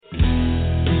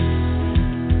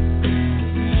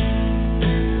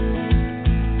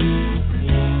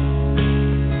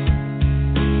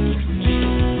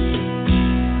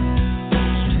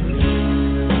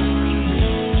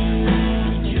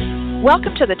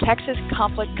Welcome to the Texas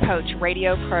Conflict Coach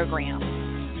radio program.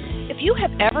 If you have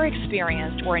ever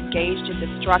experienced or engaged in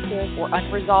destructive or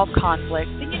unresolved conflict,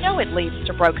 then you know it leads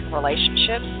to broken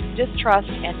relationships,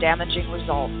 distrust, and damaging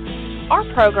results. Our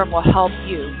program will help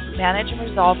you manage and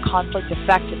resolve conflict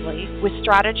effectively with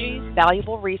strategies,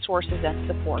 valuable resources, and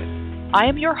support. I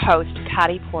am your host,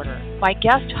 Patty Porter. My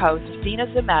guest hosts, Dina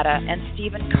Zametta and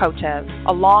Stephen Kotev,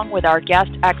 along with our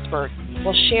guest experts,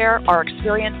 will share our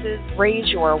experiences, raise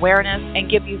your awareness,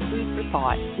 and give you food for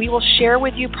thought. We will share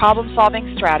with you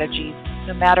problem-solving strategies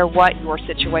no matter what your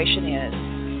situation is.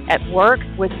 At work,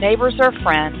 with neighbors or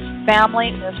friends, family,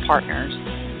 and as partners.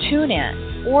 Tune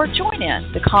in or join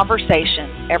in the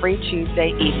conversation every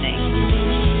Tuesday evening.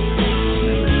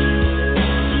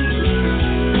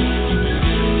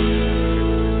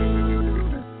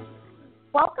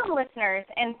 Welcome, listeners,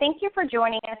 and thank you for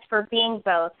joining us for Being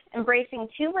Both, Embracing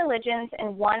Two Religions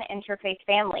in One Interfaith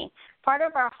Family, part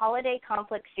of our Holiday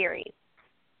Conflict series.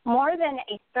 More than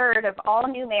a third of all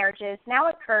new marriages now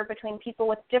occur between people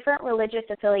with different religious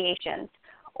affiliations,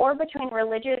 or between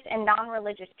religious and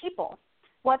non-religious people.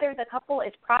 Whether the couple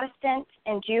is Protestant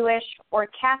and Jewish, or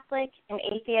Catholic and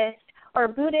atheist, or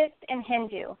Buddhist and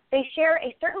Hindu, they share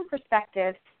a certain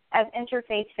perspective as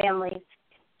interfaith families.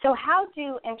 So how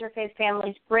do interfaith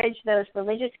families bridge those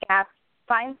religious gaps,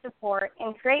 find support,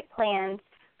 and create plans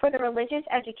for the religious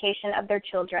education of their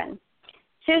children?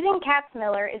 Susan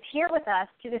Katz-Miller is here with us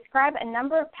to describe a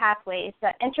number of pathways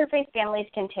that interfaith families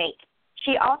can take.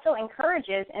 She also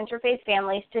encourages interfaith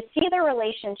families to see their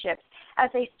relationships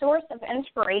as a source of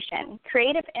inspiration,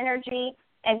 creative energy,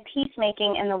 and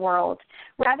peacemaking in the world,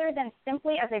 rather than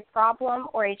simply as a problem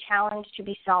or a challenge to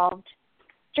be solved.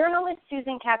 Journalist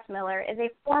Susan Katz-Miller is a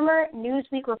former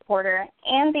Newsweek reporter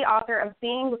and the author of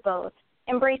Being Both,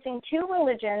 Embracing Two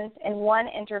Religions in One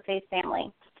Interfaith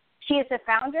Family. She is the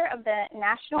founder of the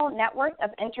National Network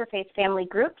of Interfaith Family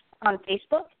Groups on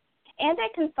Facebook and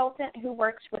a consultant who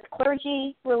works with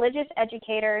clergy, religious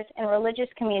educators, and religious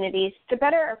communities to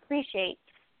better appreciate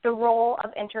the role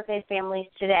of interfaith families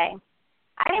today.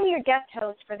 I am your guest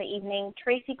host for the evening,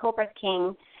 Tracy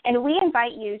Colbreth-King, and we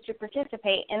invite you to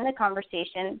participate in the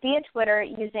conversation via Twitter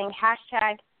using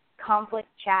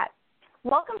 #ConflictChat.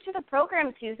 Welcome to the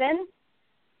program, Susan.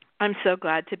 I'm so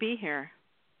glad to be here.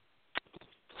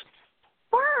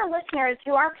 For our listeners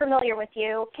who aren't familiar with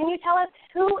you, can you tell us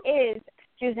who is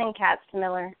Susan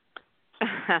Katz-Miller?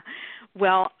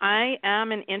 Well, I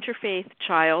am an interfaith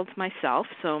child myself,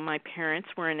 so my parents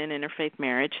were in an interfaith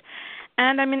marriage,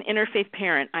 and I'm an interfaith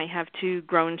parent. I have two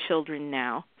grown children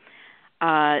now.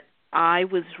 I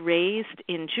was raised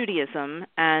in Judaism,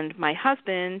 and my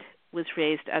husband was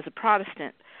raised as a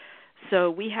Protestant. So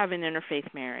we have an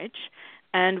interfaith marriage,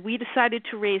 and we decided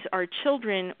to raise our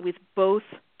children with both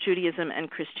Judaism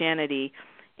and Christianity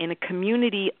in a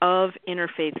community of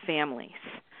interfaith families.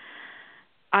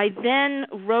 I then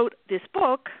wrote this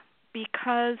book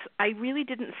because I really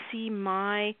didn't see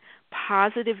my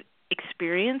positive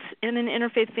experience in an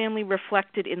interfaith family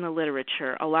reflected in the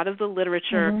literature. A lot of the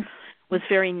literature was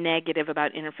very negative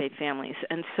about interfaith families.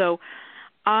 And so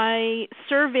I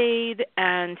surveyed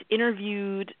and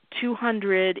interviewed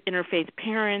 200 interfaith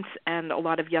parents and a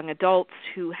lot of young adults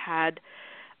who had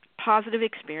positive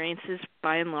experiences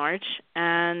by and large,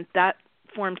 and that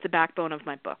formed the backbone of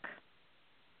my book.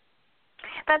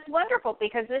 That's wonderful,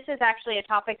 because this is actually a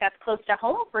topic that's close to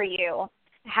home for you.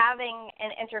 Having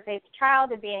an interfaith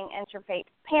child and being interfaith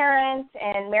parents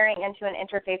and marrying into an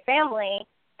interfaith family,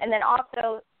 and then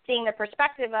also seeing the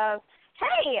perspective of,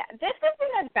 hey, this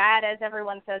isn't as bad as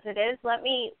everyone says it is. Let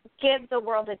me give the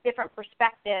world a different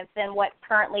perspective than what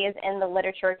currently is in the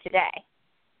literature today.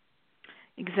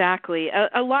 Exactly.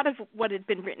 A lot of what had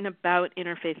been written about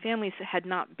interfaith families had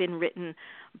not been written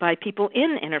by people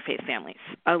in interfaith families.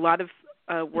 A lot of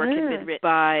work had been written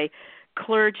by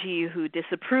clergy who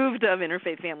disapproved of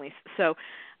interfaith families. So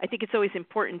I think it's always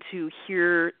important to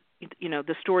hear,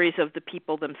 the stories of the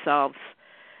people themselves.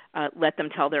 Let them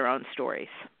tell their own stories.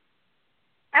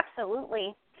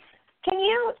 Absolutely. Can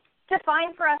you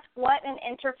define for us what an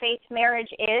interfaith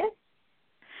marriage is?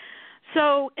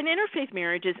 So an interfaith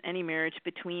marriage is any marriage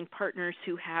between partners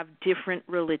who have different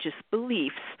religious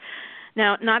beliefs.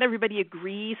 Now, not everybody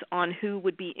agrees on who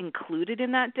would be included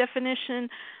in that definition,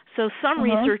 so some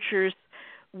researchers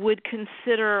would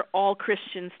consider all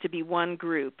Christians to be one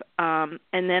group, and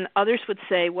then others would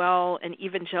say, well, an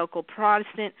evangelical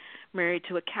Protestant married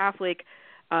to a Catholic,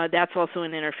 that's also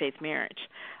an interfaith marriage.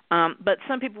 But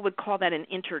some people would call that an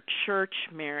interchurch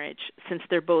marriage, since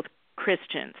they're both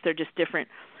Christians. They're just different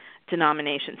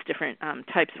denominations, different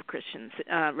types of Christians,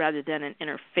 rather than an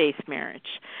interfaith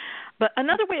marriage. But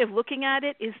another way of looking at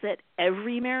it is that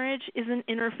every marriage is an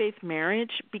interfaith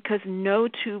marriage because no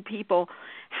two people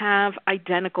have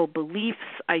identical beliefs,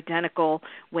 identical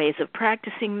ways of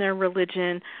practicing their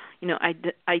religion,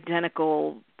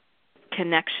 identical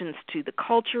connections to the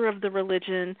culture of the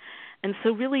religion. And so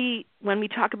really, when we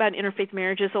talk about interfaith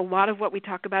marriages, a lot of what we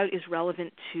talk about is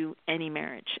relevant to any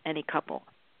marriage, any couple.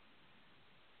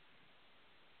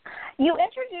 You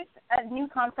introduced a new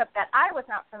concept that I was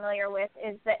not familiar with,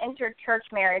 is the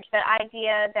interchurch marriage, the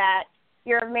idea that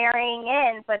you're marrying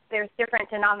in, but there's different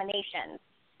denominations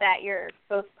that you're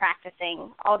both practicing,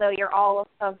 although you're all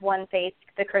of one faith,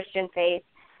 the Christian faith.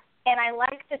 And I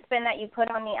like the spin that you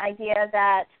put on the idea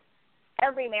that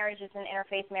every marriage is an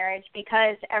interfaith marriage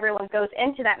because everyone goes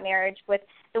into that marriage with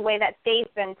the way that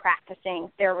they've been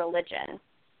practicing their religion.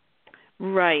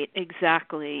 Right,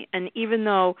 exactly. And even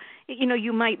though,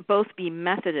 you might both be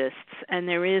Methodists, and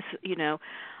there is,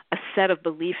 a set of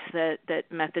beliefs that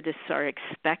Methodists are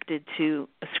expected to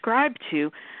ascribe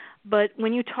to, but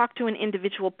when you talk to an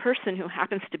individual person who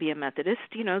happens to be a Methodist,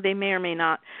 they may or may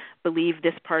not believe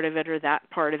this part of it or that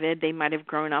part of it. They might have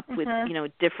grown up with,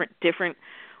 different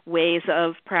ways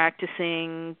of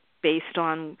practicing based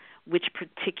on which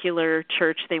particular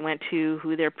church they went to,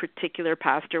 who their particular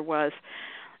pastor was.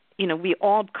 We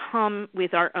all come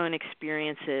with our own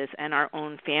experiences and our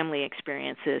own family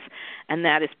experiences, and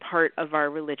that is part of our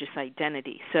religious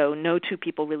identity. So no two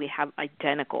people really have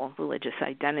identical religious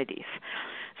identities.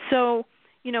 So,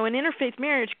 an interfaith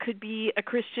marriage could be a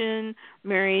Christian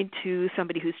married to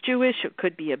somebody who's Jewish. It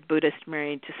could be a Buddhist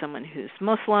married to someone who's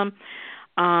Muslim.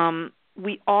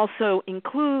 We also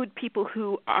include people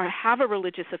who have a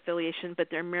religious affiliation, but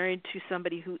they're married to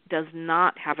somebody who does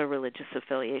not have a religious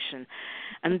affiliation.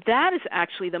 And that is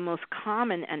actually the most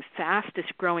common and fastest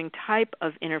growing type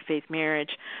of interfaith marriage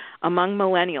among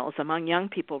millennials, among young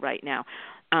people right now.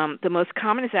 The most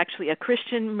common is actually a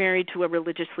Christian married to a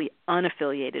religiously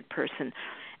unaffiliated person.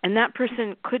 And that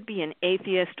person could be an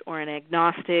atheist or an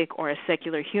agnostic or a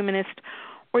secular humanist,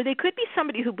 or they could be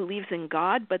somebody who believes in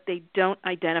God, but they don't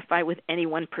identify with any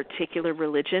one particular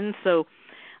religion. So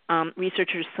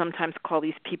researchers sometimes call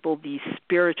these people the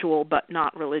spiritual but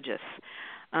not religious.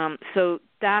 So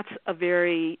that's a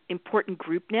very important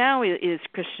group now, is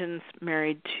Christians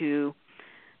married to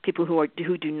people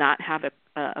who do not have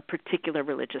a particular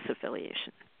religious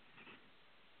affiliation.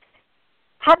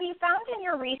 Have you found in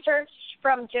your research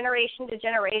from generation to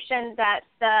generation that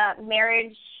the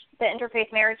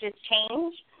interfaith marriages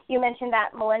change? You mentioned that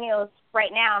millennials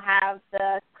right now have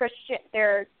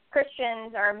their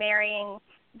Christians are marrying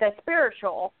the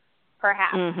spiritual,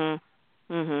 perhaps.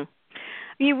 Mm-hmm. Mm-hmm.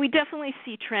 Yeah, we definitely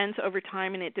see trends over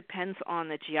time, and it depends on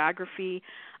the geography.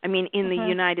 I mean, in the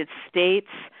United States,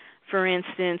 for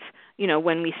instance,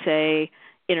 when we say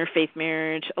interfaith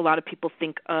marriage, a lot of people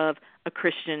think of a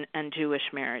Christian and Jewish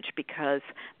marriage because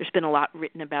there's been a lot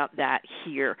written about that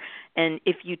here. And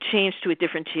if you change to a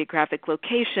different geographic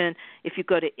location, if you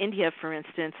go to India, for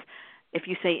instance, if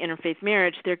you say interfaith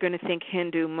marriage, they're going to think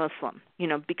Hindu, Muslim,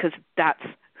 because that's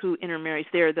who intermarries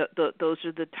there. Those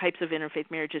are the types of interfaith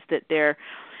marriages that they're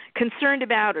concerned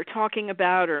about or talking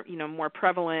about or, more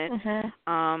prevalent.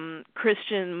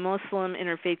 Christian, Muslim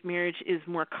interfaith marriage is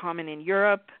more common in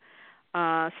Europe.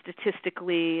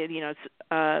 Statistically,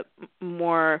 it's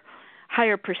more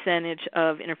higher percentage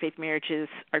of interfaith marriages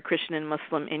are Christian and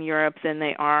Muslim in Europe than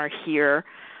they are here.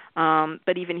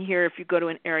 But even here, if you go to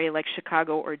an area like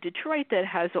Chicago or Detroit that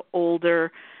has an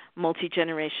older,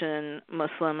 multi-generation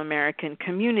Muslim American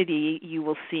community, you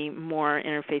will see more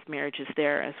interfaith marriages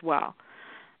there as well.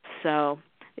 So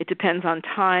it depends on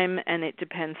time and it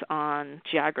depends on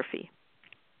geography.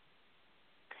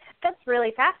 That's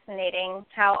really fascinating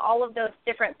how all of those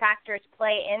different factors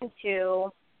play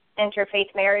into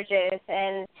interfaith marriages,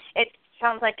 and it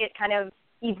sounds like it kind of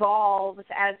evolves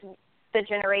as the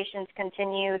generations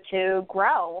continue to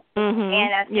grow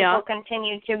and as people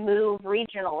continue to move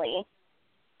regionally.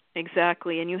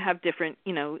 Exactly, and you have different,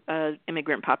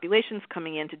 immigrant populations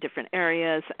coming into different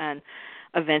areas and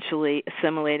eventually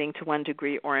assimilating to one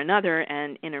degree or another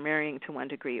and intermarrying to one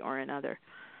degree or another.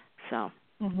 So.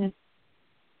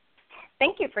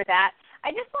 Thank you for that.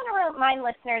 I just want to remind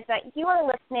listeners that you are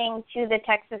listening to the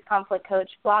Texas Conflict Coach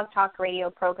Blog Talk radio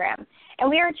program, and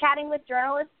we are chatting with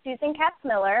journalist Susan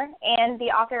Katz-Miller and the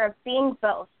author of Being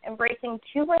Both, Embracing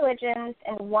Two Religions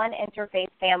and One Interfaith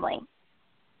Family.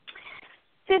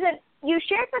 Susan, you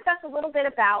shared with us a little bit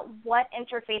about what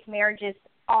interfaith marriages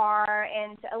are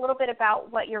and a little bit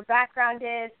about what your background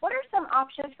is. What are some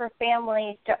options for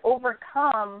families to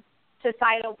overcome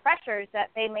societal pressures that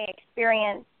they may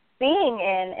experience being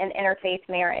in an interfaith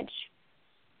marriage?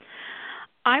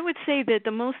 I would say that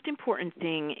the most important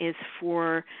thing is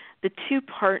for the two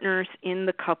partners in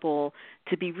the couple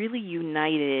to be really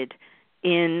united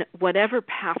in whatever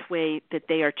pathway that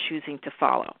they are choosing to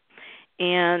follow.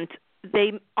 And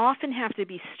they often have to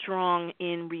be strong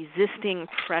in resisting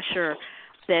pressure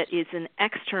that is an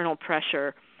external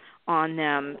pressure on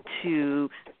them to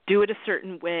do it a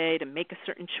certain way, to make a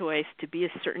certain choice, to be a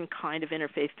certain kind of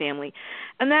interfaith family.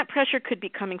 And that pressure could be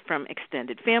coming from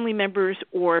extended family members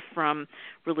or from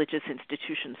religious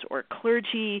institutions or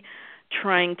clergy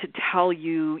trying to tell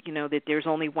you, that there's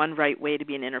only one right way to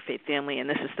be an interfaith family and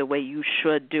this is the way you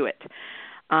should do it.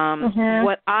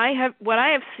 What I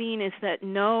have seen is that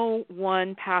no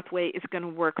one pathway is going to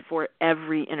work for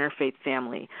every interfaith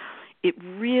family. It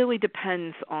really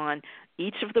depends on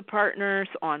each of the partners,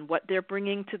 on what they're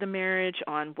bringing to the marriage,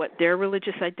 on what their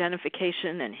religious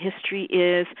identification and history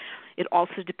is. It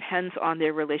also depends on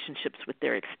their relationships with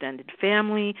their extended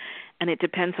family, and it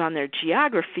depends on their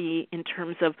geography in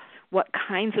terms of what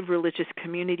kinds of religious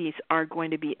communities are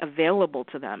going to be available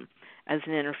to them as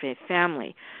an interfaith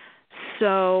family.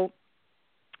 So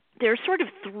there are sort of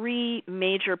three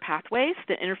major pathways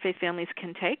that interfaith families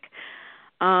can take.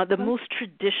 The most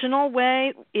traditional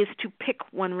way is to pick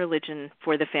one religion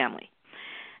for the family.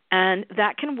 And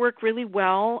that can work really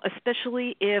well,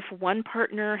 especially if one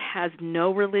partner has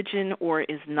no religion or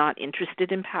is not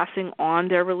interested in passing on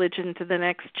their religion to the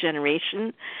next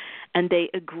generation, and they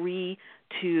agree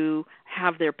to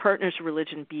have their partner's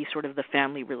religion be sort of the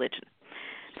family religion.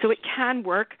 So it can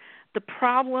work. The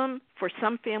problem for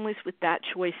some families with that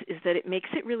choice is that it makes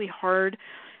it really hard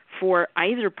for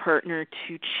either partner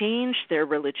to change their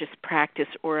religious practice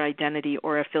or identity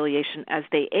or affiliation as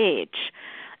they age.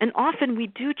 And often we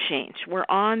do change. We're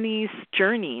on these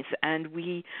journeys and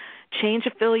we change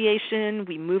affiliation,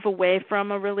 we move away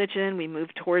from a religion, we move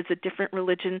towards a different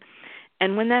religion.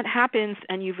 And when that happens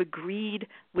and you've agreed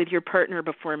with your partner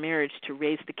before marriage to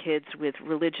raise the kids with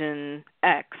religion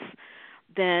X,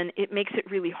 then it makes it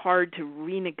really hard to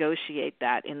renegotiate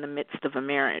that in the midst of a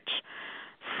marriage.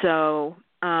 So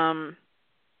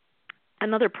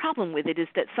another problem with it is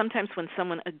that sometimes when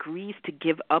someone agrees to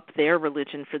give up their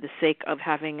religion for the sake of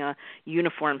having a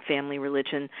uniform family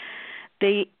religion,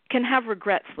 they can have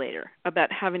regrets later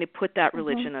about having to put that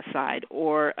religion aside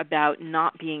or about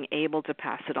not being able to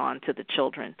pass it on to the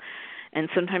children. And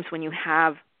sometimes when you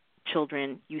have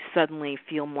children, you suddenly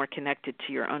feel more connected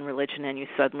to your own religion and you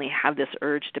suddenly have this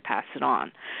urge to pass it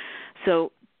on.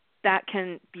 So that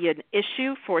can be an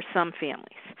issue for some families.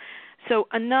 So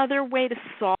another way to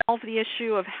solve the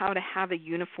issue of how to have a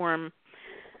uniform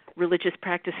religious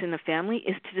practice in the family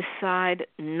is to decide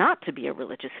not to be a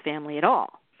religious family at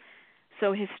all.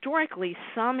 So historically,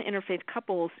 some interfaith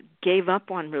couples gave up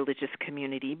on religious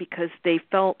community because they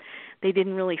felt they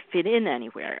didn't really fit in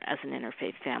anywhere as an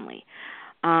interfaith family.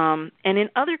 And in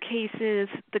other cases,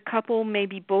 the couple may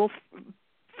be both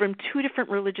from two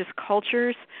different religious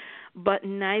cultures, but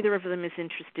neither of them is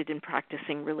interested in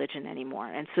practicing religion anymore.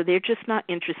 And so they're just not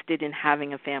interested in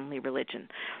having a family religion.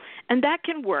 And that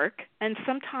can work. And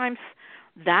sometimes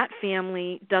that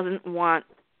family doesn't want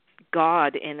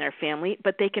God in their family,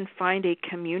 but they can find a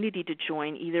community to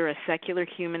join, either a secular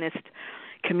humanist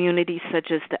community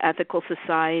such as the Ethical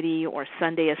Society or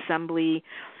Sunday Assembly,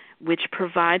 which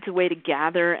provides a way to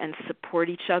gather and support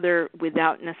each other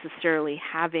without necessarily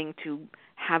having to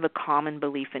have a common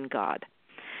belief in God.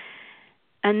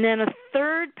 And then a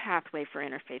third pathway for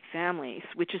interfaith families,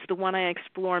 which is the one I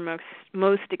explore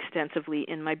most extensively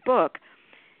in my book,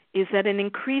 is that an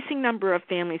increasing number of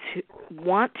families who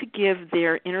want to give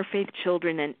their interfaith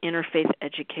children an interfaith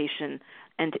education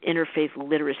and interfaith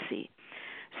literacy.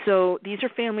 So these are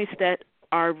families that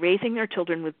are raising their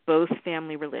children with both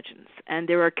family religions. And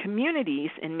there are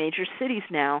communities in major cities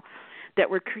now that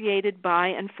were created by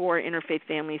and for interfaith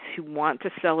families who want to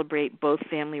celebrate both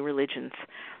family religions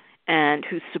and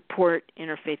who support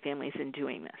interfaith families in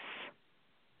doing this.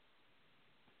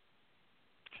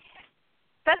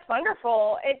 That's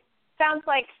wonderful. It sounds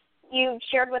like you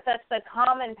shared with us the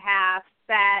common path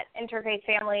that interfaith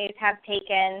families have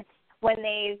taken when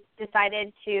they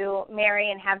decided to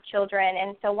marry and have children.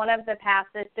 And so one of the paths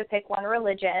is to pick one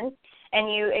religion,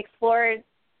 and you explored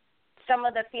some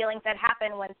of the feelings that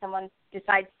happen when someone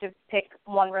decides to pick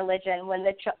one religion. When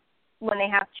they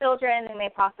have children, they may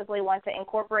possibly want to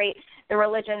incorporate the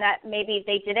religion that maybe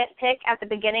they didn't pick at the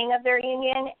beginning of their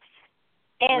union,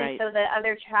 and so the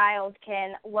other child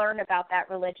can learn about that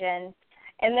religion.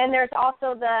 And then there's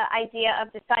also the idea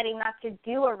of deciding not to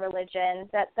do a religion,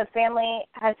 that the family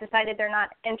has decided they're not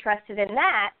interested in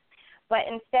that, but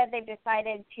instead they've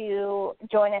decided to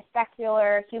join a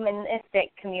secular,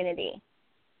 humanistic community.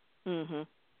 Mhm.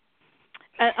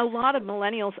 A lot of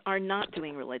millennials are not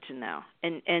doing religion now,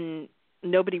 and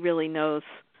nobody really knows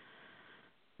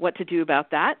what to do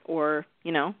about that, or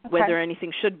whether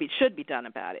anything should be done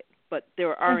about it. But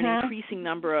there are an increasing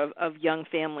number of young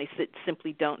families that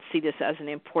simply don't see this as an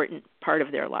important part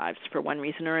of their lives for one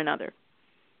reason or another.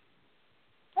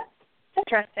 That's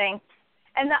interesting.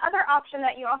 And the other option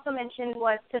that you also mentioned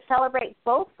was to celebrate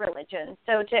both religions,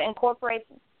 so to incorporate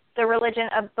the religion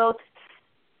of both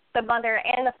the mother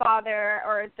and the father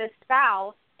or the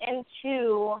spouse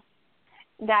into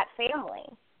that family.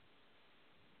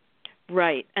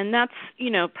 Right, and that's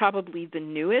probably the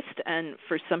newest, and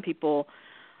for some people,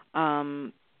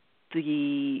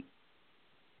 the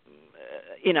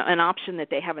an option that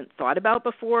they haven't thought about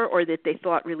before, or that they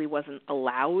thought really wasn't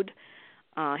allowed.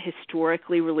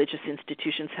 Historically, religious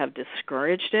institutions have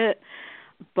discouraged it,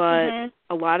 but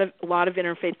a lot of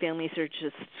interfaith families are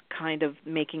just kind of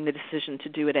making the decision to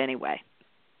do it anyway.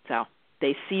 So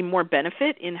they see more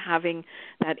benefit in having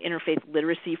that interfaith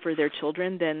literacy for their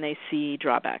children than they see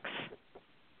drawbacks.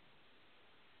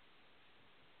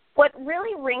 What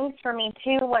really rings for me,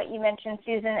 too, what you mentioned,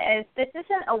 Susan, is this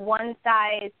isn't a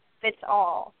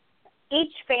one-size-fits-all.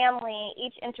 Each family,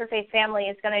 each interfaith family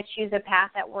is going to choose a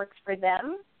path that works for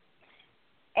them.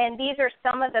 And these are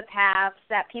some of the paths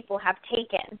that people have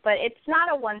taken. But it's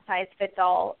not a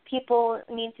one-size-fits-all. People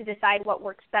need to decide what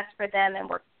works best for them and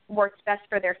works best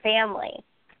for their family.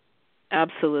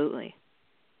 Absolutely.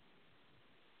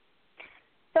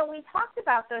 So we talked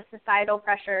about those societal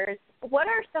pressures. What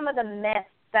are some of the myths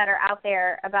that are out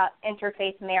there about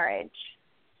interfaith marriage?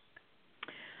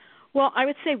 Well, I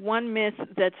would say one myth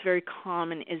that's very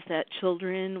common is that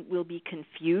children will be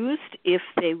confused if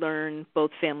they learn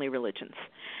both family religions.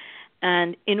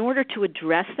 And in order to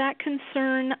address that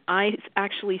concern, I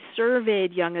actually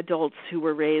surveyed young adults who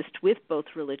were raised with both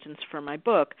religions for my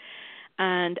book,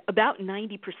 and about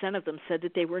 90% of them said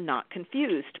that they were not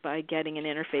confused by getting an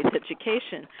interfaith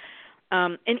education.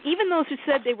 And even those who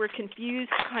said they were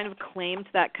confused kind of claimed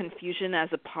that confusion as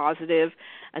a positive,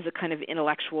 as a kind of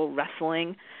intellectual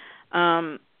wrestling.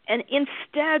 And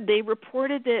instead, they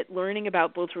reported that learning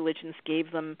about both religions gave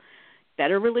them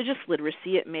better religious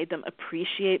literacy. It made them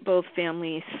appreciate both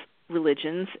families'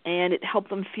 religions, and it helped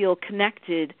them feel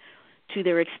connected to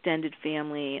their extended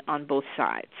family on both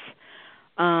sides.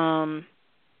 And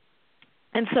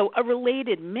so a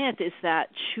related myth is that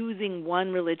choosing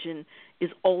one religion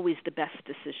is always the best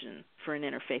decision for an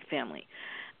interfaith family.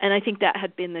 And I think that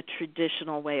had been the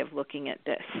traditional way of looking at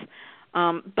this.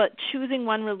 But choosing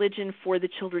one religion for the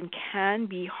children can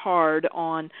be hard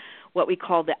on what we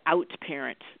call the out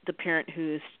parent, the parent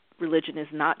whose religion is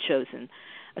not chosen,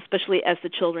 especially as the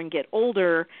children get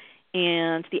older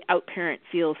and the out parent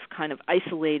feels kind of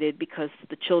isolated because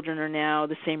the children are now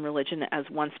the same religion as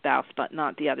one spouse but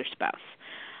not the other spouse.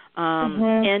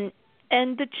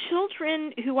 And the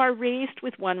children who are raised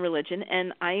with one religion,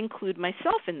 and I include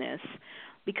myself in this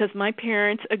because my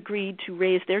parents agreed to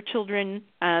raise their children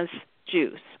as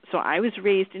Jews. So I was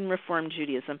raised in Reform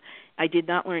Judaism. I did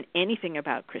not learn anything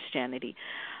about Christianity.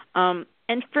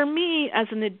 And for me, as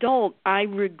an adult, I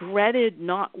regretted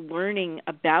not learning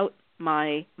about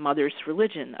my mother's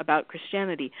religion, about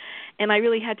Christianity. And I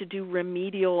really had to do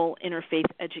remedial interfaith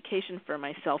education for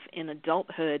myself in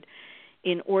adulthood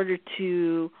in order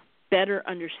to better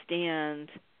understand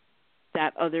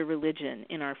that other religion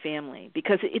in our family,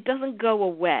 because it doesn't go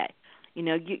away.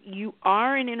 You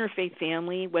are an interfaith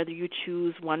family, whether you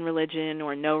choose one religion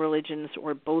or no religions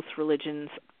or both religions.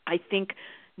 I think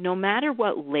no matter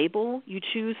what label you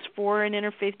choose for an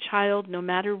interfaith child, no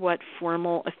matter what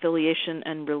formal affiliation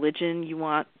and religion you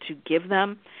want to give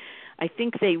them, I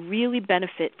think they really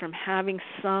benefit from having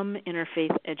some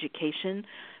interfaith education,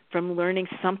 from learning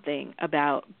something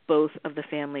about both of the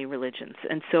family religions.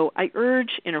 And so I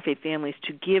urge interfaith families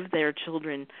to give their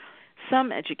children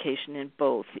some education in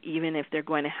both, even if they're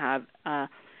going to have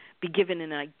be given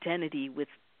an identity with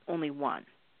only one.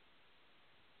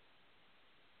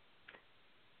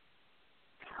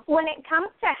 When it comes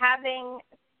to having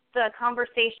the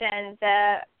conversation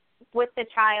with the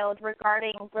child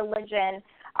regarding religion,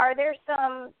 are there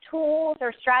some tools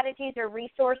or strategies or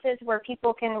resources where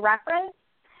people can reference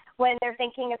when they're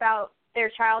thinking about their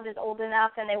child is old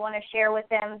enough and they want to share with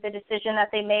them the decision that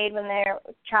they made when their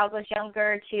child was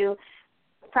younger to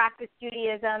practice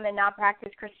Judaism and not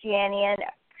practice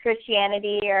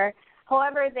Christianity, or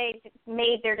however they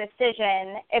made their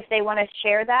decision, if they want to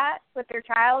share that with their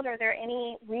child? Are there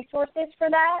any resources for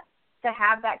that, to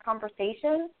have that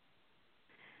conversation?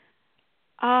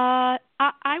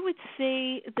 I would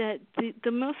say that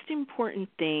the most important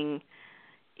thing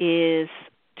is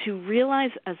to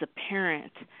realize as a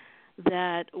parent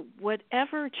that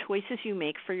whatever choices you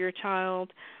make for your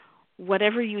child,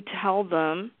 whatever you tell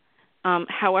them,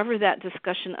 however that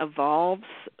discussion evolves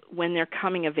when they're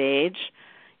coming of age,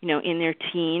 in their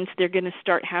teens, they're going to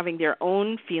start having their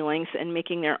own feelings and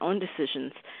making their own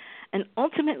decisions. And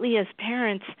ultimately, as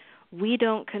parents, we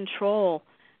don't control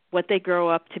what they grow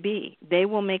up to be. They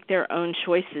will make their own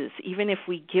choices. Even if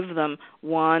we give them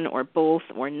one or both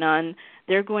or none,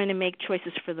 they're going to make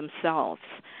choices for themselves.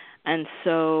 And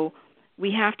so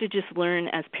we have to just learn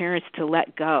as parents to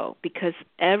let go, because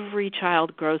every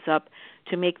child grows up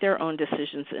to make their own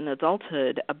decisions in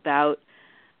adulthood about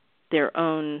their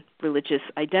own religious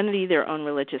identity, their own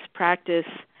religious practice,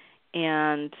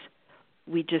 and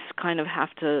we just kind of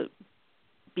have to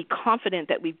be confident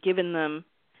that we've given them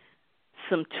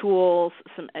some tools,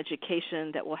 some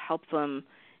education that will help them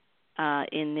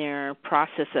in their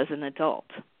process as an adult.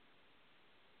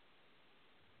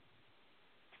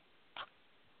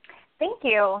 Thank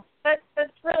you.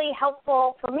 That's really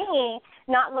helpful for me,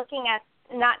 not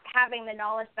having the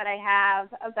knowledge that I have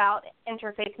about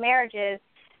interfaith marriages,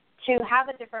 to have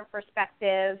a different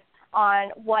perspective on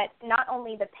what not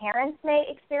only the parents may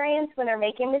experience when they're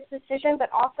making this decision, but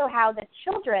also how the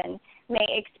children may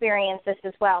experience this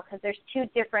as well, because there's two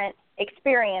different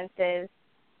experiences,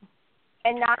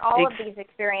 and not all of these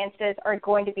experiences are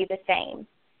going to be the same.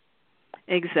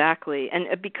 Exactly.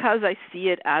 And because I see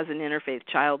it as an interfaith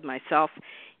child myself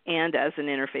and as an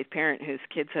interfaith parent whose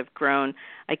kids have grown,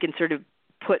 I can sort of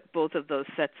put both of those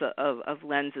sets of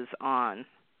lenses on.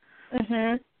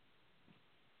 Mm-hmm.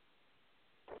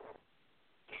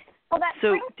 Well, that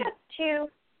brings us to...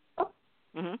 Oh.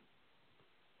 Mm-hmm.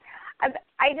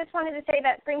 I just wanted to say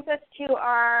that brings us to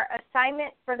our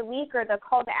assignment for the week, or the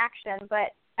call to action,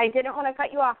 but I didn't want to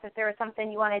cut you off if there was something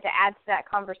you wanted to add to that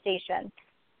conversation.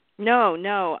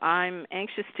 No, I'm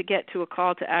anxious to get to a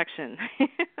call to action.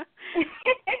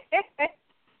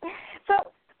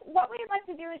 So what we'd like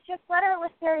to do is just let our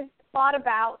listeners thought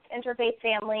about interfaith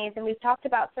families, and we've talked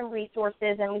about some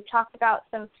resources, and we've talked about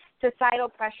some societal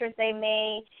pressures they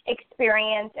may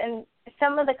experience, and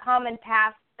some of the common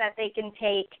paths that they can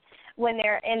take when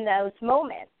they're in those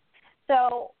moments.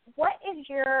 So what is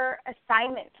your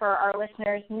assignment for our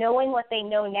listeners, knowing what they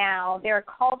know now, their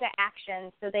call to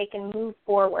action so they can move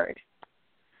forward?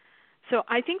 So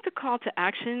I think the call to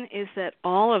action is that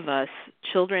all of us,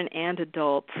 children and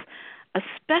adults,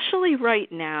 especially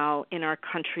right now in our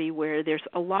country where there's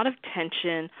a lot of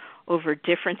tension over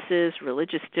differences,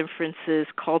 religious differences,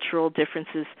 cultural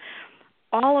differences,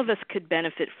 all of us could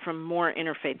benefit from more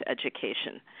interfaith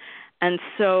education. And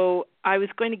so I was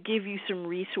going to give you some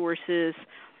resources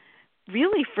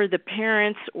really for the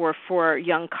parents or for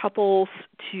young couples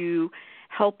to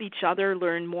help each other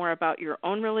learn more about your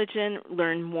own religion,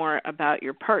 learn more about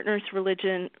your partner's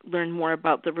religion, learn more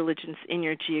about the religions in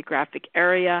your geographic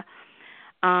area.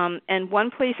 And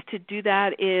one place to do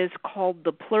that is called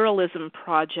the Pluralism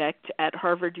Project at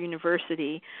Harvard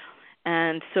University.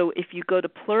 And so if you go to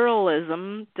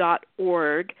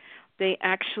pluralism.org, they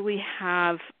actually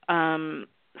have some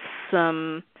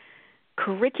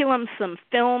curriculum, some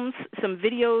films, some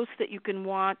videos that you can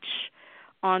watch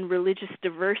on religious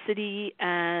diversity,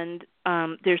 and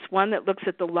there's one that looks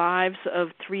at the lives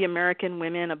of 3 American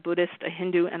women, a Buddhist, a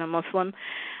Hindu, and a Muslim,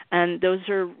 and those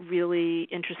are really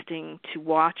interesting to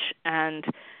watch and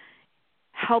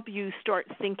help you start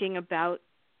thinking about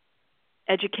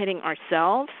educating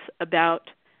ourselves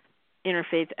about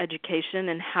interfaith education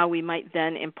and how we might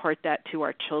then impart that to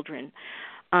our children.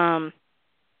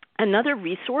 Another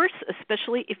resource,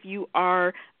 especially if you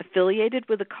are affiliated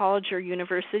with a college or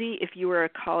university, if you are a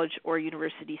college or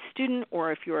university student,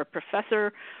 or if you're a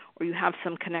professor, or you have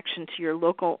some connection to your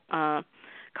local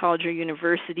college or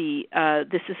university,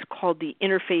 this is called the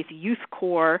Interfaith Youth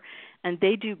Corps, and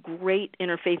they do great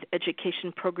interfaith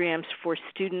education programs for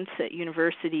students at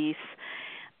universities.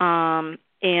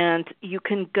 And you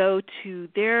can go to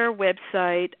their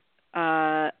website,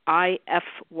 ifyc.org,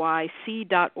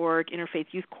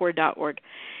 interfaithyouthcorps.org,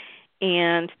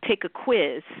 and take a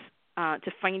quiz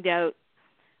to find out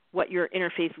what your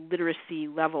interfaith literacy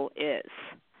level is.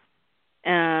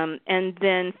 And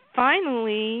then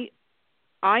finally,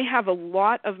 I have a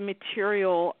lot of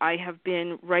material. I have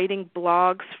been writing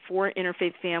blogs for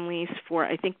interfaith families for,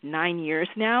 I think, 9 years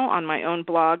now on my own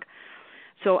blog.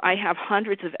 So I have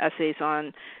hundreds of essays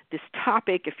on this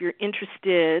topic. If you're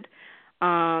interested,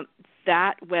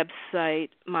 that website,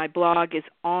 my blog is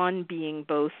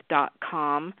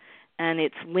onbeingboth.com, and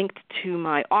it's linked to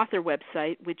my author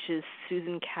website, which is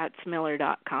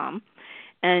susankatzmiller.com.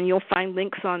 And you'll find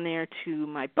links on there to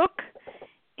my book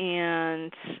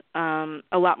and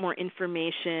a lot more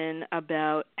information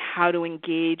about how to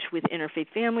engage with interfaith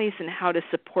families and how to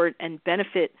support and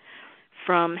benefit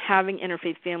from having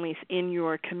interfaith families in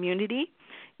your community,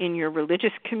 in your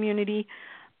religious community.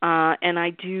 And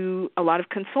I do a lot of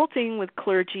consulting with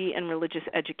clergy and religious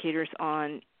educators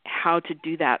on how to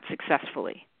do that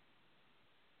successfully.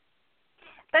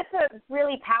 That's a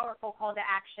really powerful call to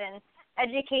action.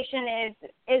 Education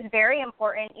is very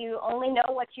important. You only know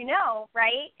what you know,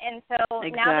 right? And so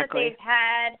Exactly. Now that they've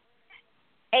had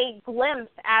a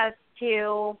glimpse as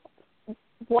to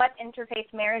what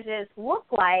interfaith marriages look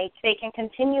like, they can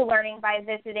continue learning by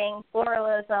visiting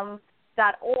pluralism.org,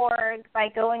 by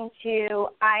going to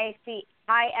ifyc.org,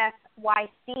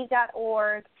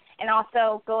 and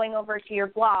also going over to your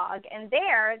blog. And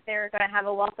there, they're going to have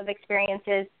a wealth of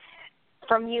experiences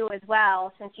from you as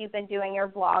well, since you've been doing your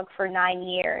blog for 9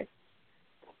 years.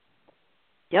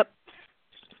 Yep.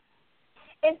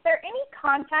 Is there any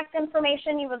contact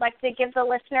information you would like to give the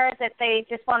listeners if they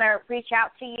just want to reach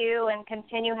out to you and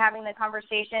continue having the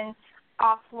conversation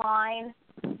offline?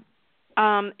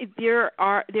 There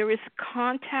is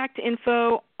contact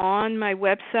info on my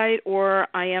website, or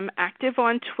I am active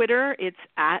on Twitter. It's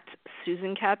at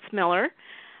Susan Katz Miller.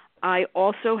 I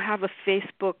also have a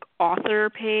Facebook author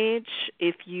page.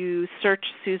 If you search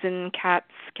Susan Katz,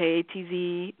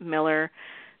 K-A-T-Z, Miller,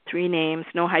 3 names,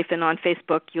 no hyphen, on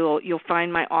Facebook, you'll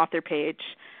find my author page.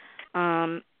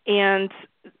 And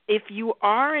if you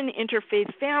are an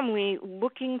interfaith family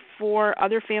looking for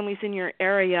other families in your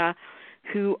area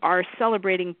who are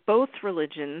celebrating both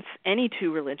religions, any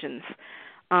 2 religions,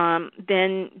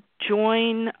 then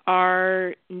join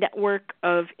our network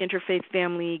of interfaith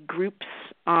family groups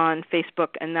on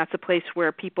Facebook, and that's a place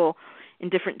where people in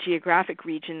different geographic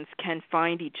regions can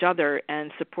find each other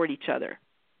and support each other.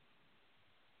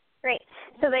 Great.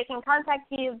 So they can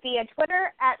contact you via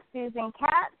Twitter at Susan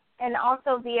Katz, and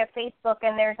also via Facebook,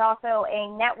 and there's also a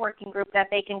networking group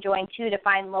that they can join too to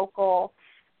find local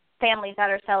families that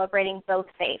are celebrating both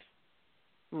faiths.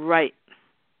 Right.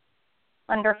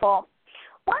 Wonderful.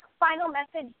 What final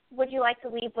message would you like to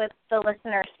leave with the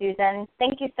listener, Susan?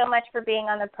 Thank you so much for being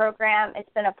on the program.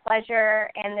 It's been a pleasure,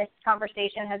 and this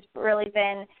conversation has really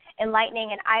been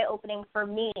enlightening and eye-opening for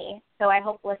me, so I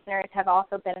hope listeners have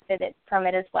also benefited from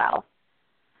it as well.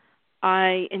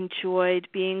 I enjoyed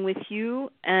being with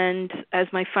you, and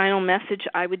as my final message,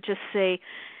 I would just say,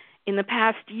 in the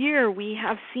past year, we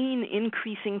have seen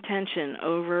increasing tension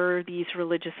over these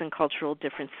religious and cultural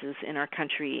differences in our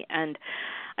country. And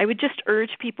I would just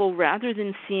urge people, rather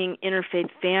than seeing interfaith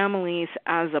families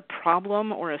as a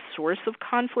problem or a source of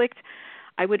conflict,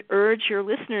 I would urge your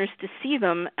listeners to see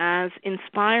them as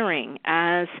inspiring,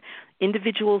 as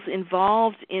individuals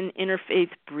involved in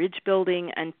interfaith bridge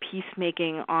building and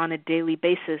peacemaking on a daily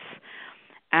basis,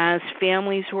 as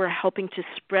families who are helping to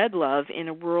spread love in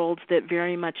a world that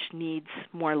very much needs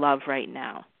more love right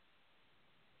now.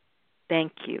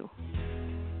 Thank you.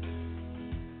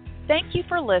 Thank you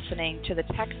for listening to the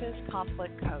Texas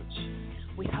Conflict Coach.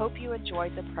 We hope you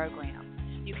enjoyed the program.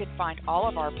 You can find all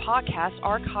of our podcasts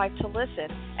archived to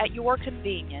listen at your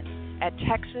convenience at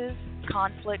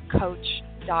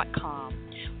texasconflictcoach.com,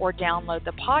 or download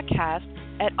the podcast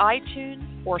at iTunes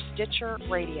or Stitcher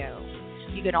Radio.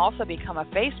 You can also become a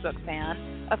Facebook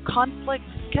fan of Conflict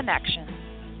Connection,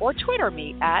 or Twitter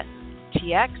me at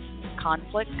TX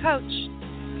Conflict Coach.